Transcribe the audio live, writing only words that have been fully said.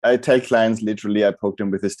I tell clients literally, I poke them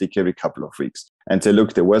with a stick every couple of weeks and say,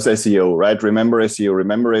 look, there was SEO, right? Remember SEO,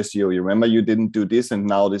 remember SEO. You remember you didn't do this and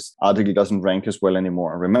now this article doesn't rank as well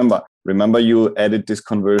anymore. Remember you added this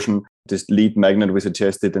conversion, this lead magnet we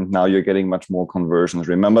suggested, and now you're getting much more conversions.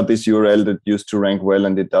 Remember this URL that used to rank well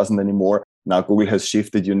and it doesn't anymore. Now Google has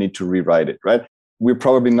shifted, you need to rewrite it, right? We're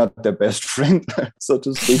probably not their best friend, so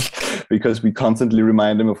to speak, because we constantly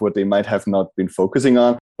remind them of what they might have not been focusing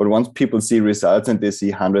on. But once people see results and they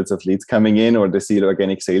see hundreds of leads coming in or they see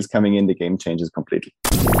organic sales coming in, the game changes completely.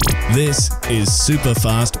 This is Super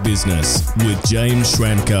Fast Business with James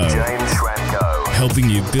Schramko. Helping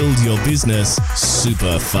you build your business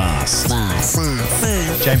super fast.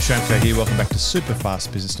 James Schramko here. Welcome back to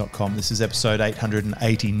superfastbusiness.com. This is episode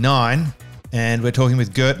 889. And we're talking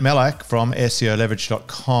with Gert Melak from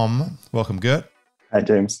SEOleverage.com. Welcome, Gert. Hi,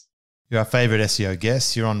 James. You're our favorite SEO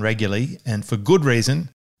guest. You're on regularly, and for good reason.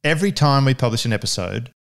 Every time we publish an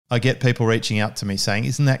episode, I get people reaching out to me saying,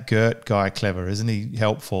 isn't that Gert guy clever? Isn't he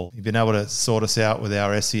helpful? You've been able to sort us out with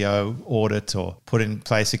our SEO audit or put in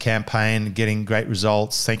place a campaign, getting great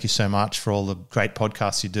results. Thank you so much for all the great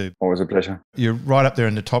podcasts you do. Always a pleasure. You're right up there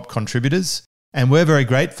in the top contributors, and we're very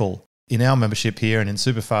grateful in our membership here and in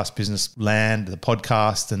Superfast Business land, the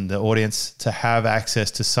podcast and the audience, to have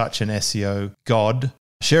access to such an SEO god,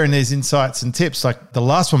 sharing these insights and tips. Like the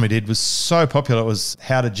last one we did was so popular. It was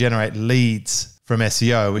how to generate leads from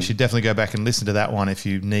SEO. We should definitely go back and listen to that one if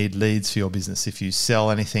you need leads for your business. If you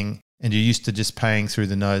sell anything and you're used to just paying through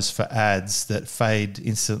the nose for ads that fade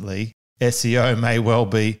instantly, SEO may well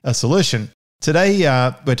be a solution. Today,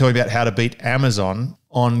 we're talking about how to beat Amazon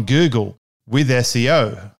on Google with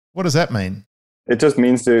SEO. What does that mean? It just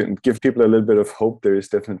means to give people a little bit of hope. There is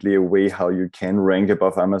definitely a way how you can rank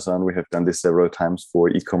above Amazon. We have done this several times for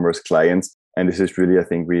e-commerce clients. And this is really, I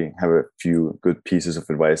think we have a few good pieces of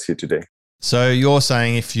advice here today. So you're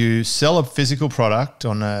saying if you sell a physical product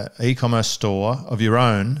on an e-commerce store of your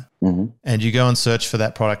own and you go and search for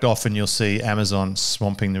that product, often you'll see Amazon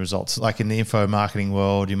swamping the results. Like in the info marketing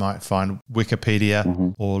world, you might find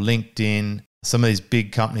Wikipedia or LinkedIn. Some of these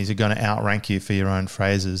big companies are going to outrank you for your own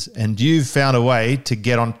phrases. And you've found a way to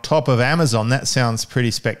get on top of Amazon. That sounds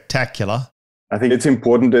pretty spectacular. I think it's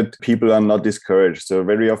important that people are not discouraged. So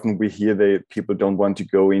very often we hear that people don't want to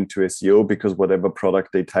go into SEO because whatever product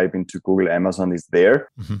they type into Google, Amazon is there.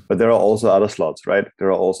 But there are also other slots, right? There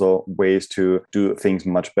are also ways to do things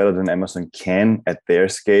much better than Amazon can at their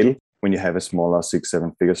scale when you have a smaller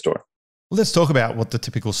 6-7 figure store. Well, let's talk about what the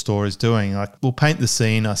typical store is doing. Like we'll paint the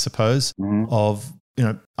scene, I suppose, of,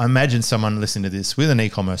 I imagine someone listening to this with an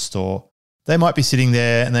e-commerce store. They might be sitting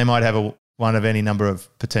there and they might have one of any number of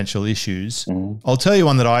potential issues. I'll tell you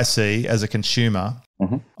one that I see as a consumer.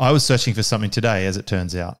 I was searching for something today, as it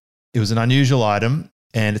turns out. It was an unusual item,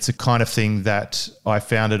 and it's a kind of thing that I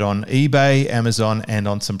found it on eBay, Amazon, and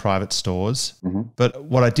on some private stores. But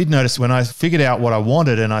what I did notice when I figured out what I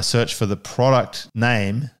wanted and I searched for the product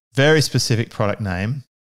name, very specific product name,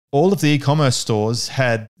 all of the e-commerce stores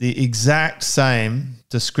had the exact same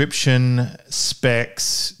description,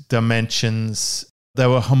 specs, dimensions. They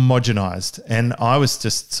were homogenized. And I was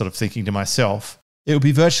just sort of thinking to myself, it would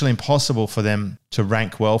be virtually impossible for them to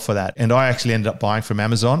rank well for that. And I actually ended up buying from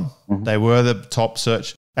Amazon. They were the top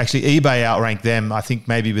search. Actually, eBay outranked them, I think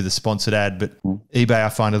maybe with a sponsored ad, but eBay I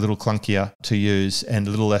find a little clunkier to use and a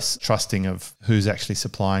little less trusting of who's actually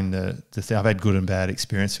supplying the thing. I've had good and bad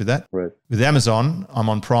experience with that. Right. With Amazon, I'm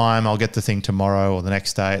on Prime. I'll get the thing tomorrow or the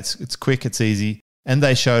next day. It's quick, it's easy. And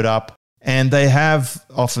they showed up. And they got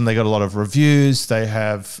a lot of reviews. They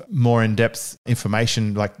have more in-depth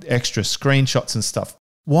information, like extra screenshots and stuff.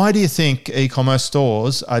 Why do you think e-commerce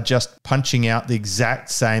stores are just punching out the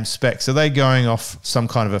exact same specs? Are they going off some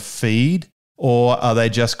kind of a feed, or are they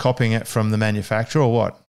just copying it from the manufacturer, or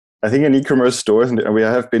what? I think in e-commerce stores, and we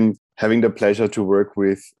have been having the pleasure to work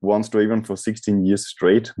with one store even for 16 years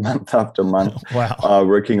straight, month after month,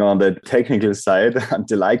 working on the technical side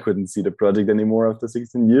until I couldn't see the project anymore after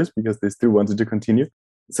 16 years because they still wanted to continue.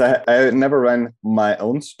 So I never ran my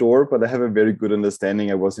own store, but I have a very good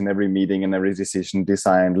understanding. I was in every meeting and every decision,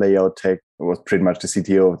 design, layout, tech. I was pretty much the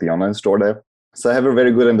CTO of the online store there. So I have a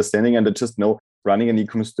very good understanding, and I just know running an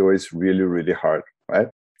e-commerce store is really, really hard, right?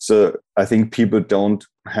 So I think people don't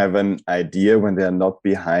have an idea when they are not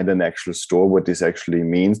behind an actual store what this actually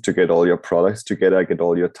means to get all your products together, get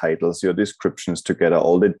all your titles, your descriptions together,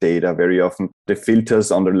 all the data. Very often the filters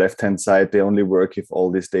on the left-hand side, they only work if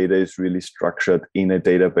all this data is really structured in a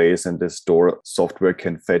database and the store software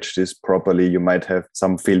can fetch this properly. You might have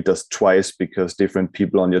some filters twice because different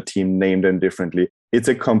people on your team named them differently. It's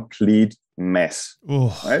a complete mess,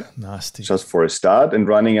 right? Nasty. Just for a start, and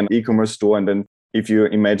running an e-commerce store and then if you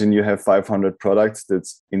imagine you have 500 products,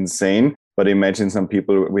 that's insane. But imagine some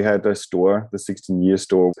people, we had a store, the 16-year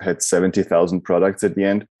store had 70,000 products at the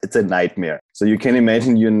end. It's a nightmare. So you can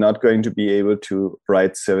imagine you're not going to be able to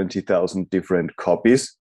write 70,000 different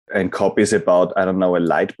copies and copies about, I don't know, a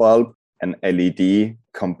light bulb, an LED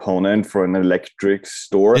component for an electric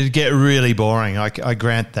store. It'd get really boring. I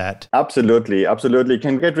grant that. Absolutely. It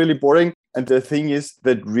can get really boring. And the thing is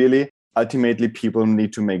that really, ultimately, people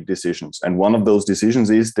need to make decisions. And one of those decisions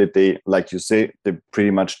is that they, like you say, they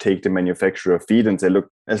pretty much take the manufacturer feed and say, look,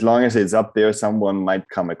 as long as it's up there, someone might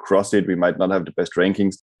come across it. We might not have the best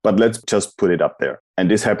rankings, but let's just put it up there.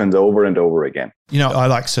 And this happens over and over again. You know, I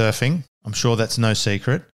like surfing. I'm sure that's no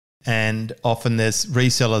secret. And often there's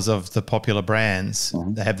resellers of the popular brands.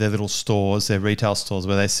 Mm-hmm. They have their little stores, their retail stores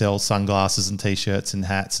where they sell sunglasses and T-shirts and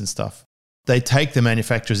hats and stuff. They take the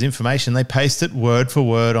manufacturer's information, they paste it word for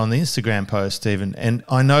word on the Instagram post even. And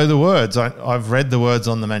I know the words. I've read the words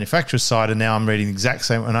on the manufacturer's side and now I'm reading the exact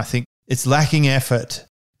same. And I think it's lacking effort.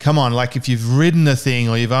 Come on, like if you've ridden a thing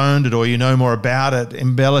or you've owned it or you know more about it,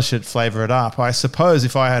 embellish it, flavor it up. I suppose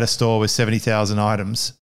if I had a store with 70,000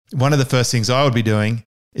 items, one of the first things I would be doing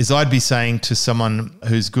is I'd be saying to someone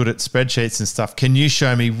who's good at spreadsheets and stuff, can you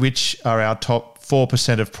show me which are our top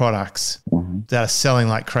 4% of products that are selling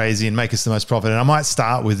like crazy and make us the most profit? And I might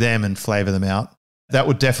start with them and flavor them out. That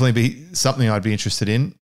would definitely be something I'd be interested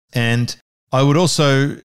in. And I would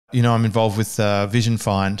also, you know, I'm involved with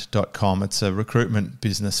visionfind.com. It's a recruitment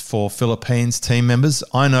business for Philippines team members.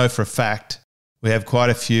 I know for a fact we have quite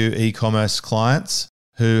a few e-commerce clients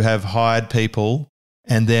who have hired people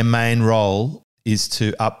and their main role is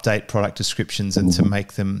to update product descriptions and to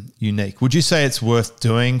make them unique. Would you say it's worth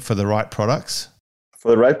doing for the right products? For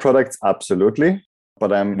the right products, absolutely.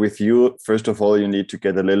 But I'm with you. First of all, you need to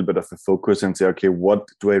get a little bit of a focus and say, okay, what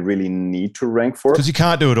do I really need to rank for? Because you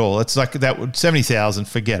can't do it all. It's like that 70,000,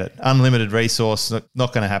 forget it. Unlimited resource,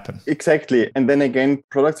 not going to happen. Exactly. And then again,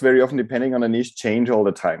 products very often, depending on a niche, change all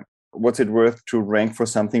the time. What's it worth to rank for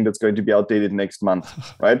something that's going to be outdated next month,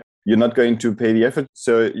 right? You're not going to pay the effort.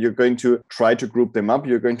 So you're going to try to group them up.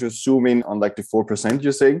 You're going to zoom in on like the 4%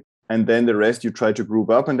 you're saying. And then the rest you try to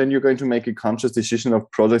group up. And then you're going to make a conscious decision of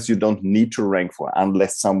products you don't need to rank for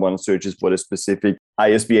unless someone searches for the specific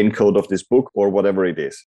ISBN code of this book or whatever it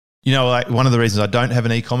is. You know, like one of the reasons I don't have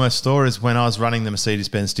an e-commerce store is when I was running the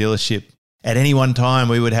Mercedes-Benz dealership, at any one time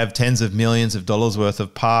we would have tens of millions of dollars worth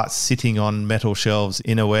of parts sitting on metal shelves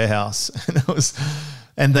in a warehouse.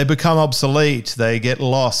 And they become obsolete, they get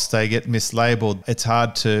lost, they get mislabeled. It's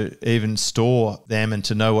hard to even store them and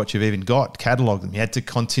to know what you've even got, catalog them. You had to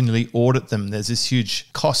continually audit them. There's this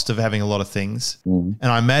huge cost of having a lot of things. And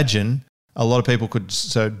I imagine a lot of people could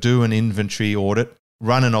do an inventory audit,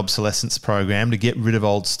 run an obsolescence program to get rid of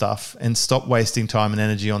old stuff and stop wasting time and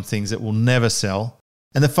energy on things that will never sell.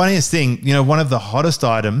 And the funniest thing, you know, one of the hottest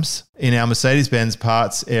items in our Mercedes-Benz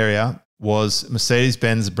parts area was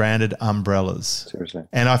Mercedes-Benz branded umbrellas. Seriously.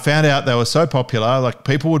 And I found out they were so popular, like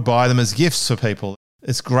people would buy them as gifts for people.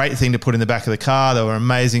 It's a great thing to put in the back of the car. They were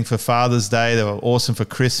amazing for Father's Day. They were awesome for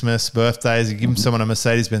Christmas, birthdays. You give someone a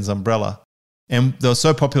Mercedes-Benz umbrella. And they were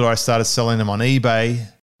so popular, I started selling them on eBay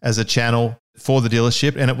as a channel for the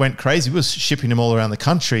dealership. And it went crazy. We were shipping them all around the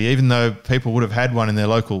country, even though people would have had one in their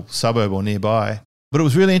local suburb or nearby. But it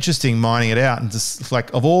was really interesting mining it out and just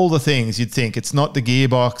like of all the things you'd think, it's not the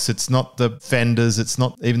gearbox, it's not the fenders, it's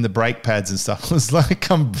not even the brake pads and stuff. It was like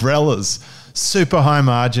umbrellas, super high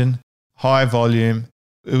margin, high volume.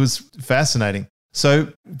 It was fascinating.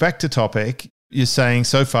 So back to topic, you're saying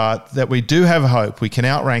so far that we do have hope. We can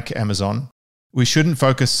outrank Amazon. We shouldn't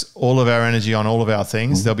focus all of our energy on all of our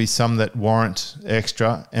things. There'll be some that warrant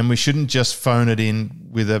extra, and we shouldn't just phone it in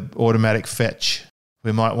with an automatic fetch.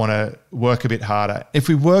 We might want to work a bit harder. If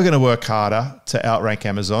we were going to work harder to outrank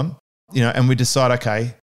Amazon, you know, and we decide,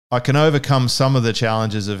 okay, I can overcome some of the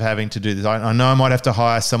challenges of having to do this. I know I might have to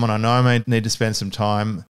hire someone. I know I may need to spend some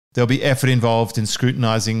time. There'll be effort involved in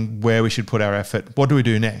scrutinizing where we should put our effort. What do we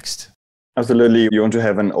do next? Absolutely. You want to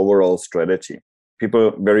have an overall strategy.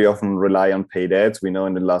 People very often rely on paid ads. We know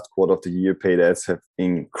in the last quarter of the year, paid ads have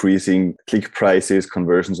increasing click prices.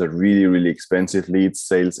 Conversions are really, really expensive. Leads,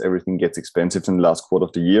 sales, everything gets expensive in the last quarter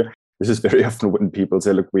of the year. This is very often when people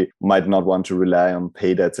say, look, we might not want to rely on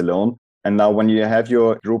paid ads alone. And now when you have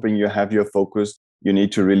your grouping, you have your focus, you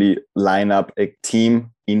need to really line up a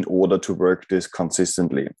team in order to work this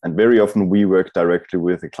consistently. And very often we work directly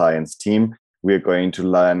with the client's team. We're going to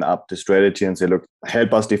line up the strategy and say, look,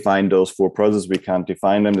 help us define those 4 processes. We can't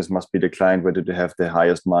define them. This must be the client. Where do they have the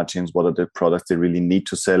highest margins? What are the products they really need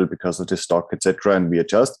to sell because of the stock, etc.? And we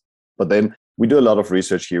adjust. But then we do a lot of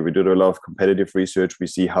research here. We do a lot of competitive research. We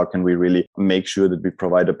see how can we really make sure that we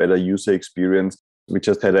provide a better user experience. We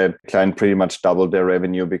just had a client pretty much double their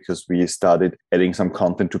revenue because we started adding some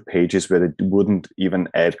content to pages where they wouldn't even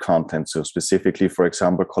add content. So specifically, for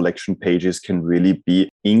example, collection pages can really be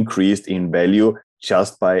increased in value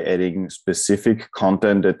just by adding specific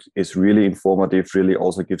content that is really informative, really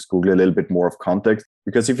also gives Google a little bit more of context.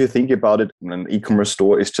 Because if you think about it, an e-commerce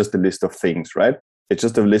store is just a list of things, right? It's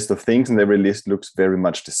just a list of things, and every list looks very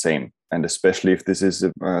much the same. And especially if this is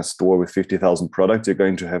a store with 50,000 products, you're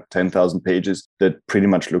going to have 10,000 pages that pretty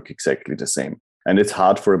much look exactly the same. And it's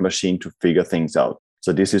hard for a machine to figure things out.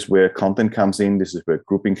 So this is where content comes in. This is where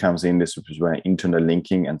grouping comes in. This is where internal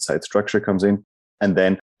linking and site structure comes in. And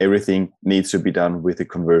then everything needs to be done with a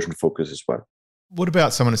conversion focus as well. What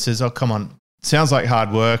about someone who says, oh, come on, sounds like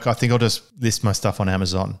hard work. I think I'll just list my stuff on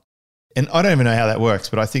Amazon. And I don't even know how that works,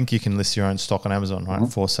 but I think you can list your own stock on Amazon, right? Mm-hmm.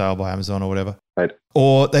 For sale by Amazon or whatever. Right.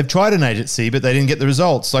 Or they've tried an agency, but they didn't get the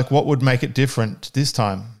results. Like, what would make it different this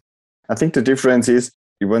time? I think the difference is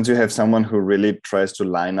once you have someone who really tries to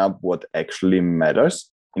line up what actually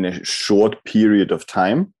matters in a short period of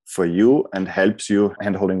time for you and helps you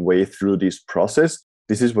hand-holding way through this process,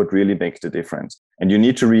 this is what really makes the difference. And you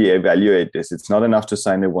need to reevaluate this. It's not enough to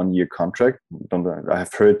sign a 1-year contract. I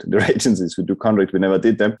have heard there are agencies who do contracts. We never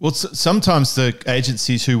did them. Well, sometimes the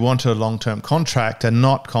agencies who want a long-term contract are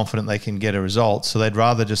not confident they can get a result. So they'd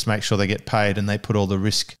rather just make sure they get paid and they put all the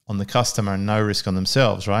risk on the customer and no risk on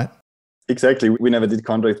themselves, right? Exactly. We never did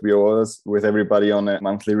contracts. We were always with everybody on a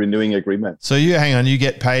monthly renewing agreement. So you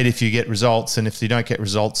get paid if you get results, and if you don't get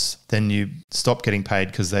results, then you stop getting paid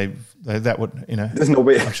because that would, There's no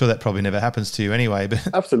way. I'm sure that probably never happens to you anyway. But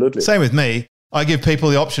absolutely. Same with me. I give people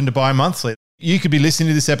the option to buy monthly. You could be listening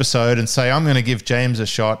to this episode and say, I'm going to give James a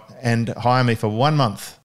shot and hire me for 1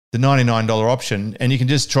 month, the $99 option, and you can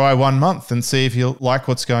just try 1 month and see if you like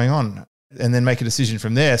what's going on, and then make a decision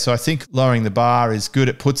from there. So I think lowering the bar is good.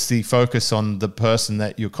 It puts the focus on the person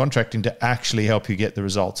that you're contracting to actually help you get the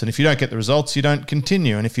results. And if you don't get the results, you don't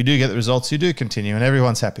continue. And if you do get the results, you do continue, and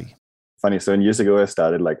everyone's happy. Funny, 7 years ago, I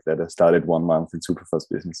started like that. I started 1 month in Superfast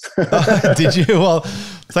business. Did you? Well,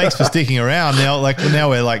 thanks for sticking around. Now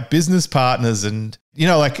we're like business partners, and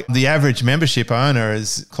like the average membership owner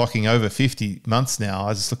is clocking over 50 months now.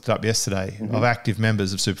 I just looked it up yesterday of active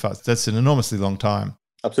members of Superfast. That's an enormously long time.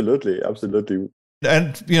 Absolutely.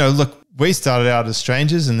 And, look, we started out as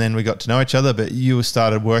strangers and then we got to know each other, but you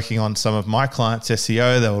started working on some of my clients'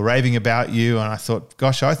 SEO. They were raving about you. And I thought,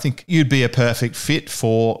 gosh, I think you'd be a perfect fit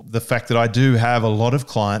for the fact that I do have a lot of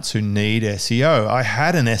clients who need SEO. I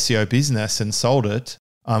had an SEO business and sold it.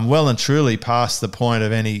 I'm well and truly past the point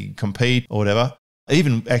of any compete or whatever.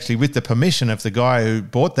 Even actually with the permission of the guy who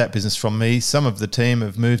bought that business from me, some of the team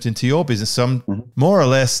have moved into your business. So I'm more or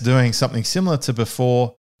less doing something similar to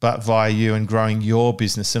before, but via you and growing your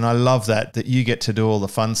business. And I love that you get to do all the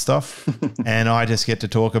fun stuff. And I just get to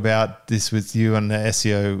talk about this with you on the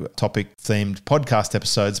SEO topic themed podcast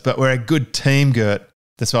episodes. But we're a good team, Gert.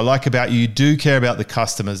 That's what I like about you. You do care about the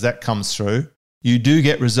customers. That comes through. You do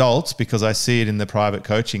get results, because I see it in the private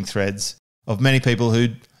coaching threads of many people who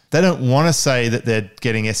they don't want to say that they're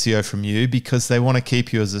getting SEO from you because they want to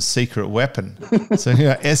keep you as a secret weapon. So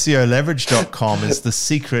SEOleverage.com is the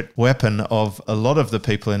secret weapon of a lot of the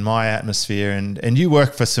people in my atmosphere. And you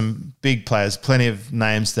work for some big players, plenty of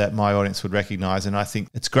names that my audience would recognize. And I think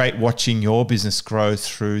it's great watching your business grow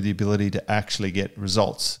through the ability to actually get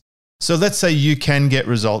results. So let's say you can get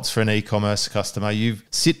results for an e-commerce customer. You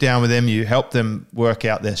sit down with them, you help them work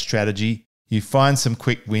out their strategy, you find some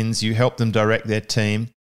quick wins, you help them direct their team.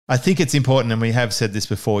 I think it's important, and we have said this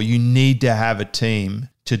before, you need to have a team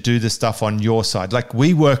to do the stuff on your side. Like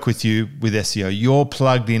we work with you with SEO. You're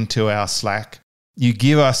plugged into our Slack. You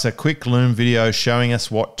give us a quick Loom video showing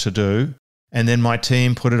us what to do, and then my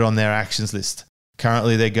team put it on their actions list.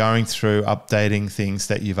 Currently, they're going through updating things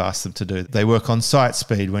that you've asked them to do. They work on site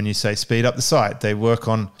speed when you say speed up the site. They work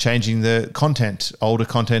on changing the content, older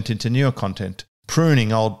content into newer content,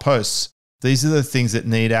 pruning old posts. These are the things that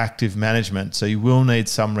need active management. So you will need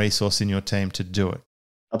some resource in your team to do it.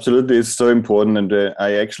 Absolutely. It's so important. And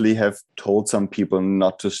I actually have told some people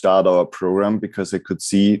not to start our program because I could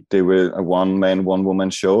see they were a one-man, one-woman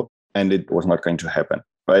show, and it was not going to happen,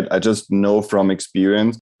 right? I just know from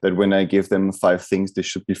experience that when I give them 5 things they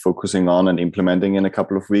should be focusing on and implementing in a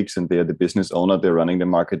couple of weeks, and they're the business owner, they're running the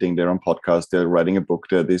marketing, they're on podcast, they're writing a book,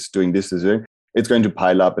 they're doing this, it's going to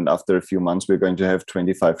pile up. And after a few months, we're going to have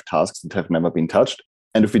 25 tasks that have never been touched.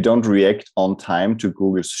 And if we don't react on time to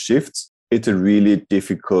Google's shifts, it's a really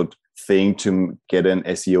difficult thing to get an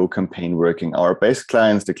SEO campaign working. Our best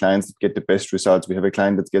clients, the clients that get the best results, we have a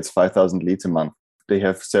client that gets 5,000 leads a month. They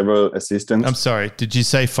have several assistants. I'm sorry, did you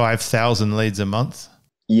say 5,000 leads a month?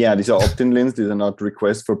 Yeah, these are opt-in links. These are not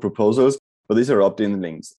requests for proposals, but these are opt-in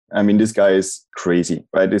links. I mean, this guy is crazy,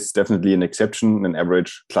 right? It's definitely an exception. An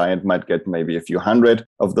average client might get maybe a few hundred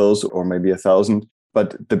of those or maybe 1,000.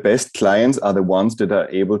 But the best clients are the ones that are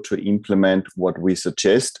able to implement what we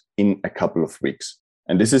suggest in a couple of weeks.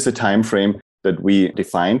 And this is a time frame that we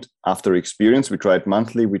defined after experience. We tried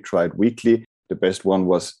monthly, we tried weekly. The best one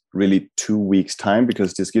was really 2 weeks time,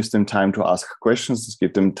 because this gives them time to ask questions. This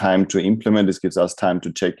gives them time to implement. This gives us time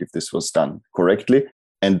to check if this was done correctly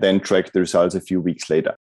and then track the results a few weeks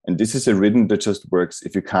later. And this is a rhythm that just works.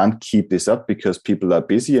 If you can't keep this up because people are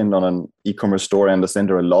busy, and on an e-commerce store, I understand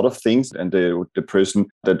there are a lot of things, and the person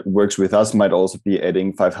that works with us might also be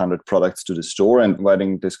adding 500 products to the store and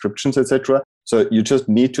writing descriptions, etc. So you just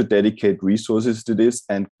need to dedicate resources to this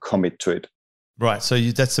and commit to it. Right. So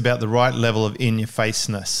that's about the right level of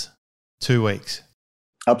in-your-faceness. 2 weeks.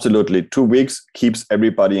 Absolutely. 2 weeks keeps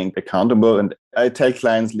everybody accountable. And I tell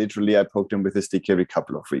clients, literally, I poke them with a stick every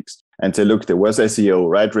couple of weeks and say, look, there was SEO,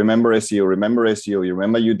 right? Remember SEO, remember SEO. You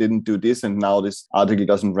remember you didn't do this, and now this article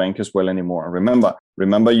doesn't rank as well anymore.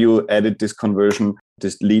 Remember you added this conversion,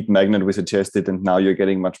 this lead magnet we suggested, and now you're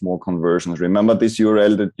getting much more conversions. Remember this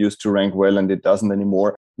URL that used to rank well and it doesn't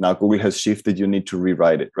anymore. Now Google has shifted, you need to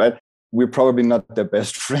rewrite it, right? We're probably not their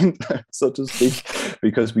best friend, so to speak,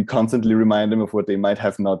 because we constantly remind them of what they might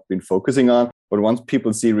have not been focusing on. But once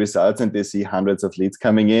people see results and they see hundreds of leads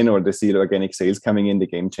coming in, or they see organic sales coming in, the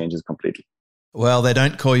game changes completely. Well, they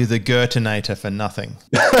don't call you the Goertinator for nothing.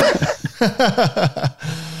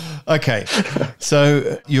 Okay,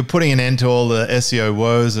 so you're putting an end to all the SEO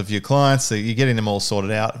woes of your clients. So you're getting them all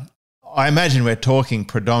sorted out. I imagine we're talking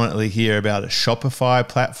predominantly here about a Shopify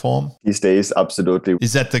platform. These days, absolutely.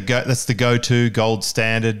 Is that that's the go-to gold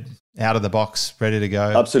standard, out of the box, ready to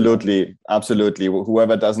go? Absolutely.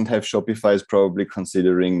 Whoever doesn't have Shopify is probably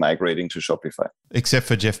considering migrating to Shopify. Except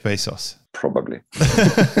for Jeff Bezos. Probably.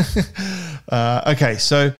 Okay,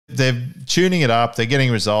 so they're tuning it up. They're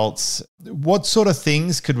getting results. What sort of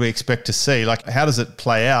things could we expect to see? Like, how does it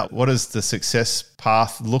play out? What does the success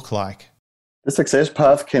path look like? The success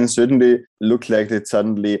path can certainly look like that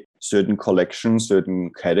suddenly certain collections,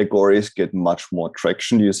 certain categories get much more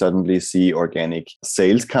traction. You suddenly see organic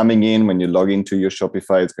sales coming in. When you log into your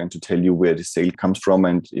Shopify, it's going to tell you where the sale comes from.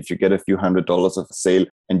 And if you get a few $100s of a sale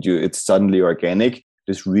and it's suddenly organic,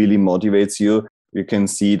 this really motivates you. You can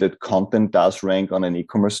see that content does rank on an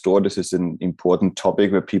e-commerce store. This is an important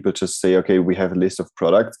topic where people just say, okay, we have a list of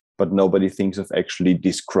products, but nobody thinks of actually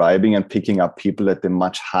describing and picking up people at the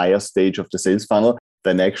much higher stage of the sales funnel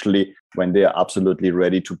than actually when they are absolutely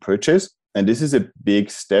ready to purchase. And this is a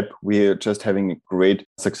big step. We're just having great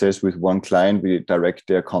success with one client. We direct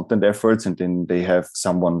their content efforts, and then they have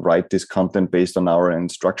someone write this content based on our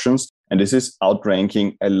instructions. And this is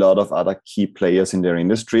outranking a lot of other key players in their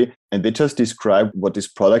industry. And they just describe what this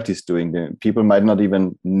product is doing. The people might not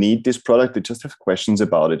even need this product. They just have questions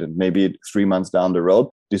about it. And maybe 3 months down the road,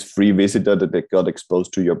 this free visitor that they got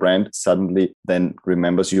exposed to your brand suddenly then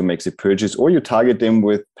remembers you, makes a purchase, or you target them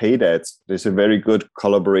with paid ads. There's a very good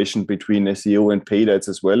collaboration between SEO and paid ads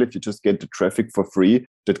as well. If you just get the traffic for free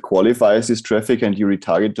that qualifies this traffic and you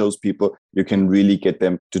retarget those people, you can really get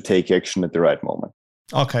them to take action at the right moment.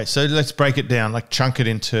 Okay, so let's break it down, like chunk it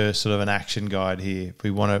into sort of an action guide here. If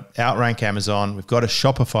we want to outrank Amazon, we've got a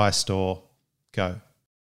Shopify store, go.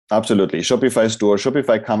 Absolutely. Shopify store.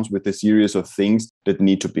 Shopify comes with a series of things that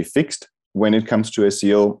need to be fixed. When it comes to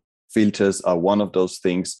SEO, filters are one of those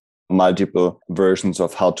things. Multiple versions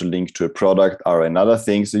of how to link to a product are another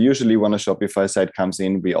thing. So usually when a Shopify site comes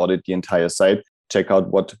in, we audit the entire site, check out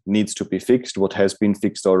what needs to be fixed, what has been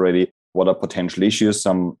fixed already, what are potential issues.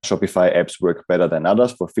 Some Shopify apps work better than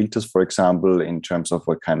others for filters, for example, in terms of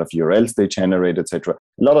what kind of URLs they generate, etc.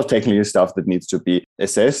 A lot of technical stuff that needs to be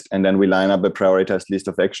assessed. And then we line up a prioritized list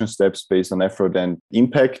of action steps based on effort and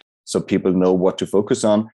impact, so people know what to focus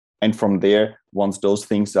on. And from there, once those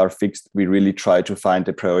things are fixed, we really try to find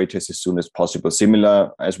the priorities as soon as possible.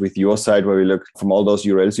 Similar as with your site, where we look from all those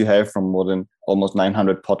URLs you have from more than almost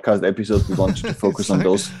 900 podcast episodes, we want you to focus on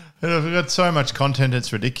those. We've got so much content,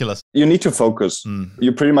 it's ridiculous. You need to focus.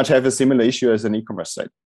 You pretty much have a similar issue as an e-commerce site.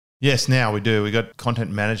 Yes, now we do. We got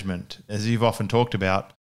content management. As you've often talked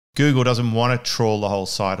about, Google doesn't want to trawl the whole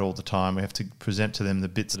site all the time. We have to present to them the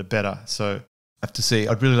bits that are better. So I have to see.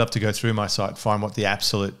 I'd really love to go through my site, find what the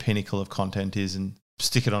absolute pinnacle of content is and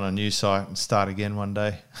stick it on a new site and start again one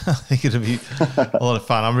day. I think it'll be a lot of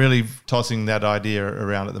fun. I'm really tossing that idea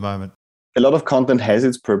around at the moment. a lot of content has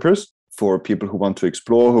its purpose for people who want to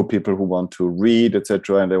explore, people who want to read,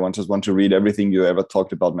 etc. And they just want to read everything you ever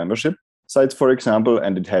talked about membership sites, for example,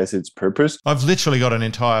 and it has its purpose. I've literally got an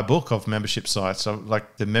entire book of membership sites. So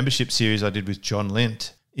like the membership series I did with John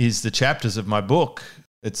Lint is the chapters of my book.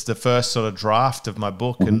 It's the first sort of draft of my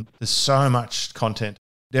book, and there's so much content.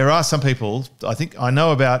 There are some people, I think I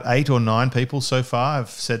know about 8 or 9 people so far have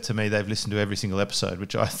said to me they've listened to every single episode,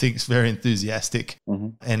 which I think is very enthusiastic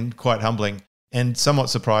and quite humbling and somewhat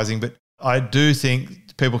surprising. But I do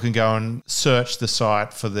think people can go and search the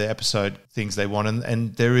site for the episode things they want.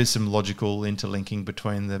 And there is some logical interlinking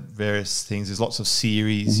between the various things. There's lots of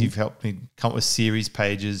series. You've helped me come up with series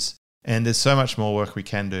pages. And there's so much more work we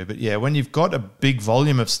can do. But yeah, when you've got a big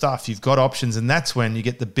volume of stuff, you've got options. And that's when you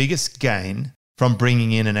get the biggest gain from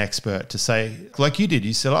bringing in an expert to say, like you did,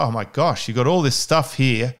 you said, oh my gosh, you got all this stuff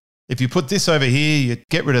here. If you put this over here, you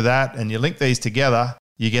get rid of that and you link these together,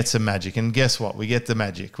 you get some magic. And guess what? We get the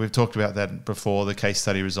magic. We've talked about that before, the case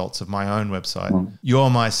study results of my own website. You're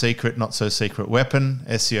my secret, not so secret weapon,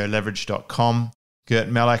 SEOleverage.com. Gert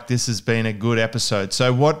Malak, this has been a good episode.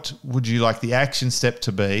 So what would you like the action step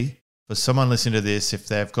to be for someone listening to this if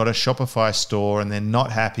they've got a Shopify store and they're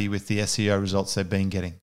not happy with the SEO results they've been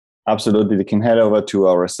getting? Absolutely. They can head over to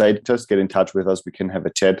our site, just get in touch with us. We can have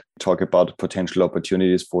a chat, talk about potential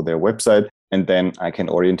opportunities for their website. And then I can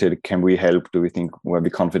orientate, can we help? Do we think we're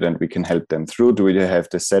confident we can help them through? Do we have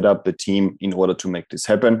the setup, the team in order to make this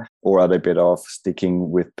happen? Or are they better off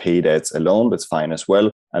sticking with paid ads alone? That's fine as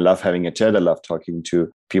well. I love having a chat. I love talking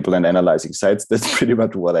to people and analyzing sites. That's pretty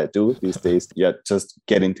much what I do these days. Yeah, just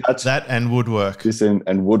get in touch. That and woodwork. This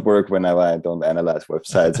and woodwork. Whenever I don't analyze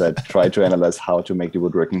websites, I try to analyze how to make the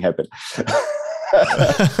woodworking happen.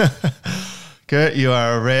 Gert, you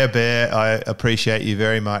are a rare bear. I appreciate you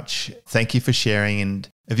very much. Thank you for sharing. And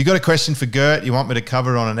if you've got a question for Gert, you want me to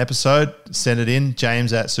cover it on an episode, send it in,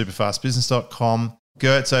 james@superfastbusiness.com.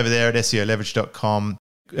 Gert's over there at SEOleverage.com.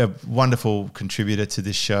 A wonderful contributor to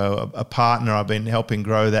this show, a partner. I've been helping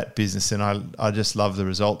grow that business, and I just love the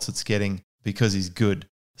results it's getting because he's good.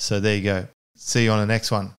 So there you go. See you on the next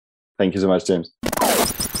one. Thank you so much, James.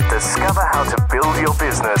 Discover how to build your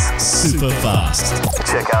business super fast.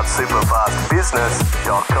 Check out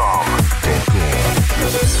superfastbusiness.com.